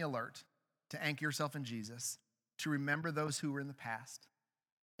be on the alert, to anchor yourself in Jesus, to remember those who were in the past,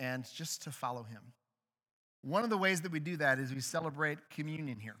 and just to follow him. One of the ways that we do that is we celebrate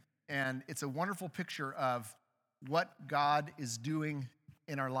communion here. And it's a wonderful picture of what God is doing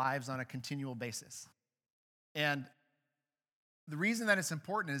in our lives on a continual basis. And the reason that it's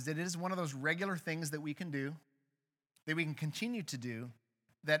important is that it is one of those regular things that we can do, that we can continue to do,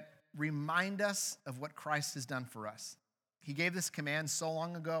 that remind us of what Christ has done for us. He gave this command so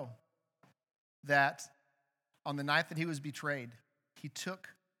long ago that on the night that he was betrayed, he took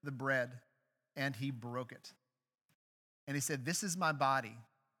the bread and he broke it. And he said, this is my body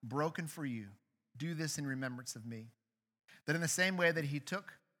broken for you. Do this in remembrance of me. That in the same way that he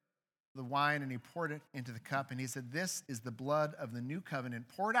took the wine and he poured it into the cup. And he said, this is the blood of the new covenant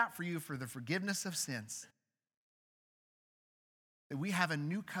poured out for you for the forgiveness of sins. That we have a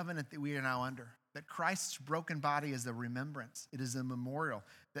new covenant that we are now under. That Christ's broken body is a remembrance. It is a memorial.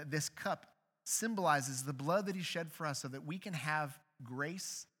 That this cup symbolizes the blood that he shed for us so that we can have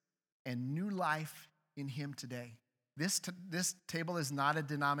grace and new life in him today. This table is not a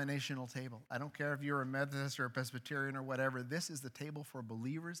denominational table. I don't care if you're a Methodist or a Presbyterian or whatever. This is the table for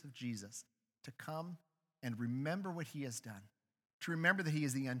believers of Jesus to come and remember what he has done, to remember that he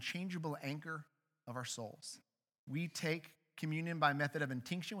is the unchangeable anchor of our souls. We take communion by method of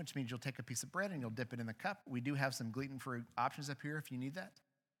intinction, which means you'll take a piece of bread and you'll dip it in the cup. We do have some gluten-free options up here if you need that.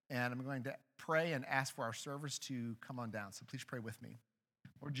 And I'm going to pray and ask for our servers to come on down. So please pray with me.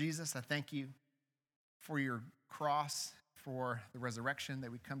 Lord Jesus, I thank you for your cross, for the resurrection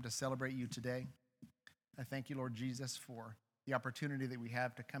that we come to celebrate you today. I thank you, Lord Jesus, for the opportunity that we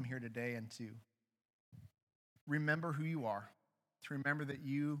have to come here today and to remember who you are, to remember that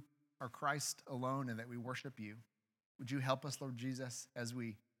you are Christ alone and that we worship you. Would you help us, Lord Jesus, as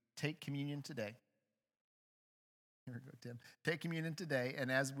we take communion today? Here we go, Tim. Take communion today,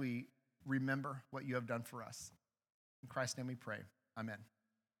 and as we remember what you have done for us. In Christ's name we pray. Amen.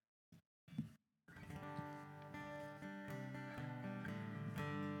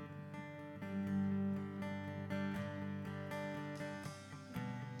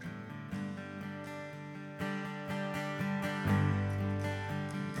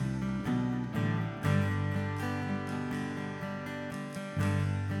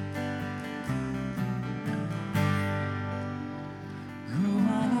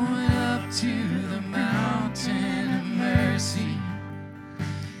 To the mountain of mercy,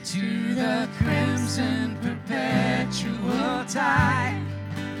 to the crimson perpetual tide.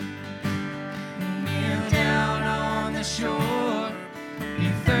 Kneel down on the shore, be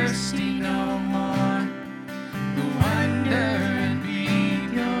thirsty no more. Go under and be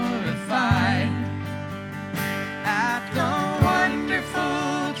purified. At the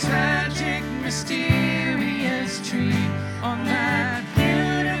wonderful, tragic, mysterious tree on that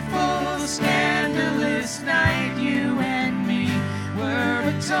scandalous night, you and me were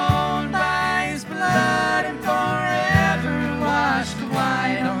atoned by his blood and forever washed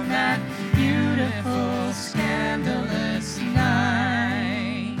white on that beautiful, scandalous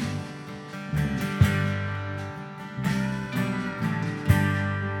night.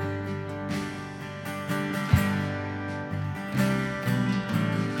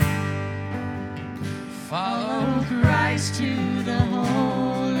 Follow Christ to the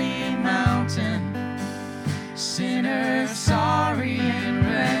holy mountain, sinner sorry and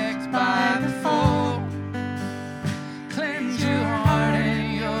wrecked by the foe. Cleanse your heart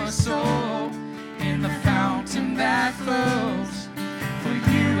and your soul in the fountain that flows for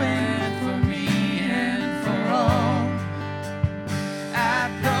you and for me and for all.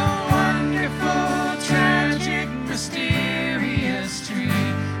 At the wonderful, tragic, mysterious tree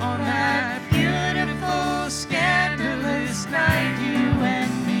on that beautiful, scandalous night, you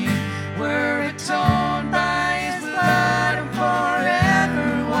and me were atoned by his blood and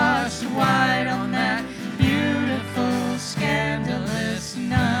forever washed white on that beautiful, scandalous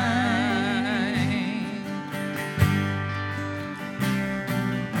night.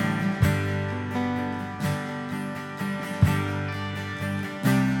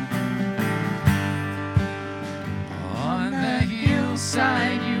 On the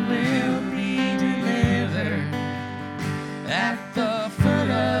hillside you will be delivered, at the foot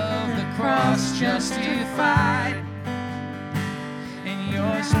of the cross justified, and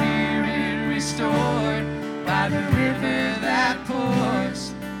your spirit restored by the river that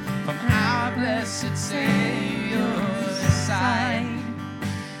pours from our blessed Savior's side.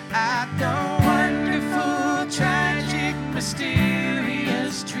 At the wonderful, tragic,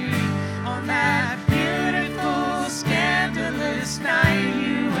 mysterious tree on that beautiful, scandalous night,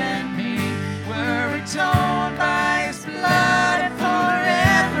 you and me were atoned by his blood and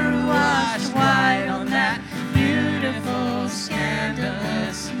forever washed white on that beautiful,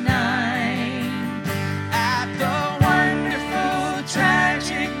 scandalous night. At the wonderful,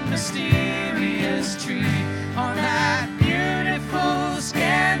 tragic, mysterious tree on that beautiful,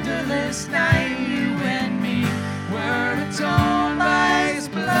 scandalous night, you and me were atoned by his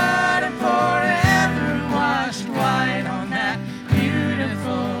blood and forever washed white on that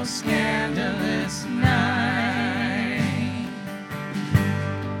beautiful, scandalous night.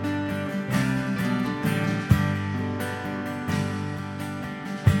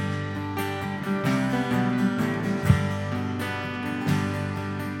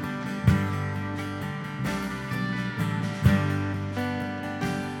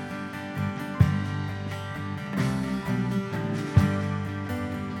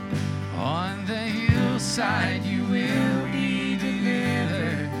 hillside you will be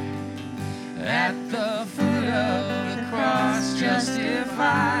delivered. At the foot of the cross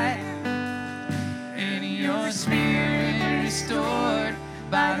justified. In your spirit restored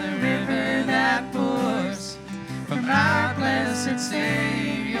by the river that pours from our blessed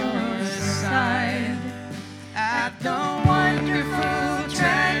Savior's side. At the wonderful,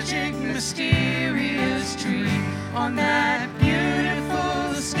 tragic, mysterious tree, on that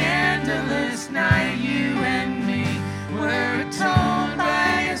beautiful, scandalous night, you and me were atoned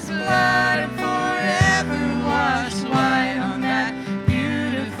by His blood and forever washed white on that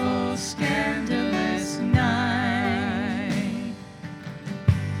beautiful, scandalous night.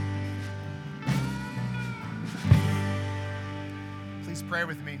 Please pray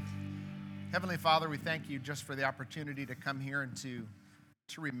with me. Heavenly Father, we thank you just for the opportunity to come here and to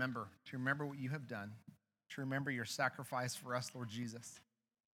remember what you have done, to remember your sacrifice for us, Lord Jesus.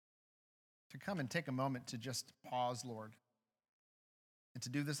 To come and take a moment to just pause, Lord, and to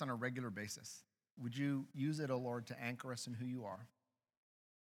do this on a regular basis. Would you use it, O Lord, to anchor us in who you are,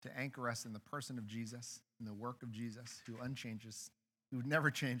 to anchor us in the person of Jesus, in the work of Jesus, who unchanges, who never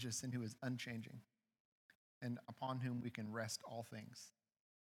changes, and who is unchanging, and upon whom we can rest all things.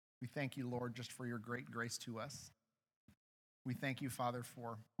 We thank you, Lord, just for your great grace to us. We thank you, Father,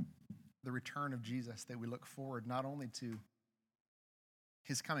 for the return of Jesus, that we look forward not only to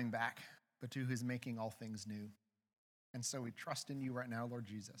his coming back, but to his making all things new. And so we trust in you right now, Lord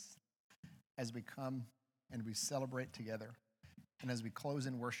Jesus, as we come and we celebrate together. And as we close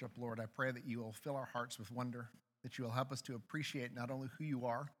in worship, Lord, I pray that you will fill our hearts with wonder, that you will help us to appreciate not only who you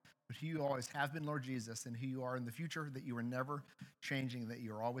are, but who you always have been, Lord Jesus, and who you are in the future, that you are never changing, that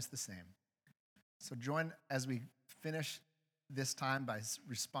you are always the same. So join as we finish this time by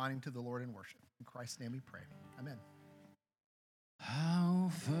responding to the Lord in worship. In Christ's name we pray. Amen. How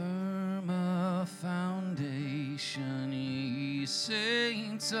firm a foundation, ye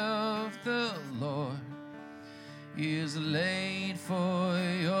saints of the Lord, is laid for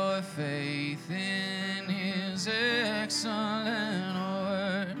your faith in his excellent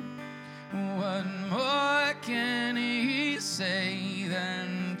word. What more can he say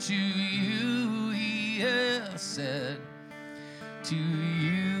than to you he has said? To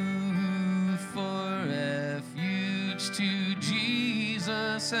you who for refuge to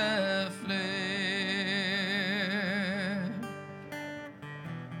Jesus have fled.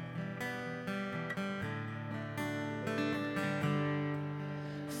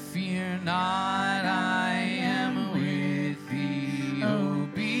 Fear not, I am with thee. Oh,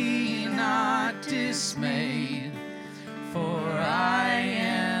 be not dismayed, for I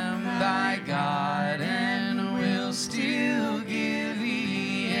am thy God and will still give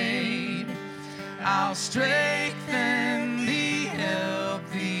thee aid. I'll strengthen thee, help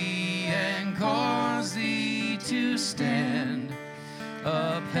thee, and cause thee to stand,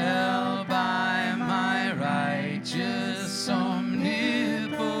 upheld by my righteous,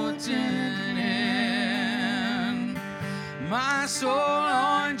 omnipotent hand. My soul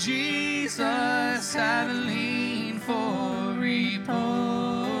on Jesus hath leaned for repose.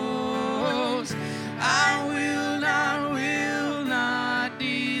 I will not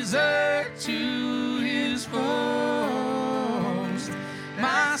desert to his post.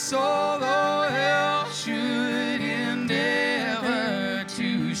 My soul, though hell should endeavor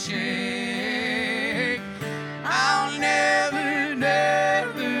to shake, I'll never,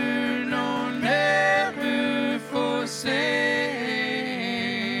 never, no, never forsake.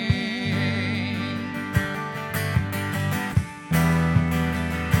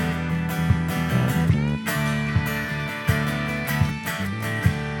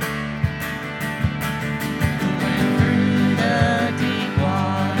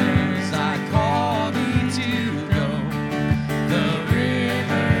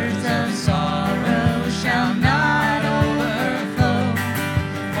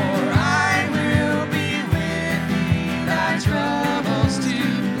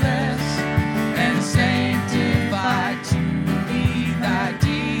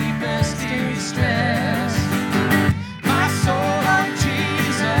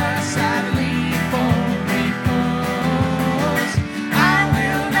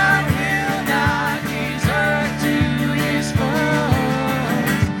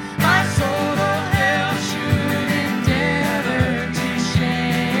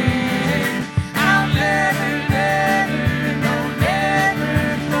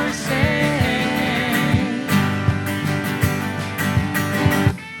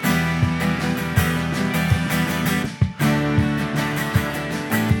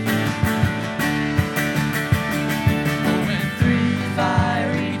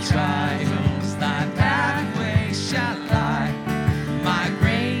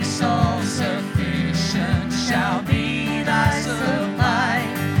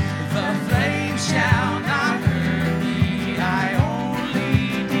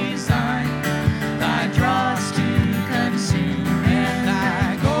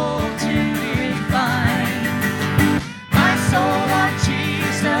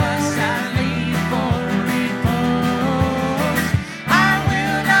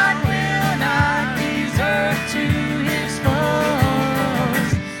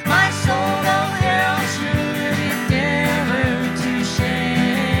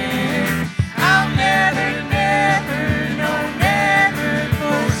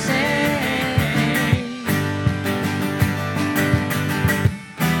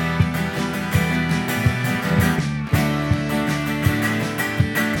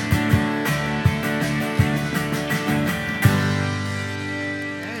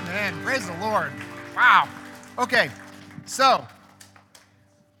 Okay, so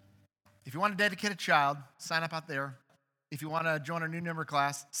if you want to dedicate a child, sign up out there. If you want to join our new member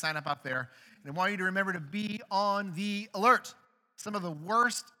class, sign up out there. And I want you to remember to be on the alert. Some of the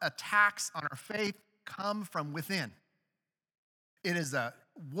worst attacks on our faith come from within. It is a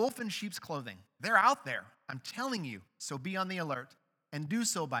wolf in sheep's clothing. They're out there, I'm telling you. So be on the alert and do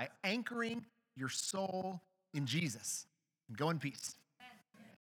so by anchoring your soul in Jesus. And go in peace.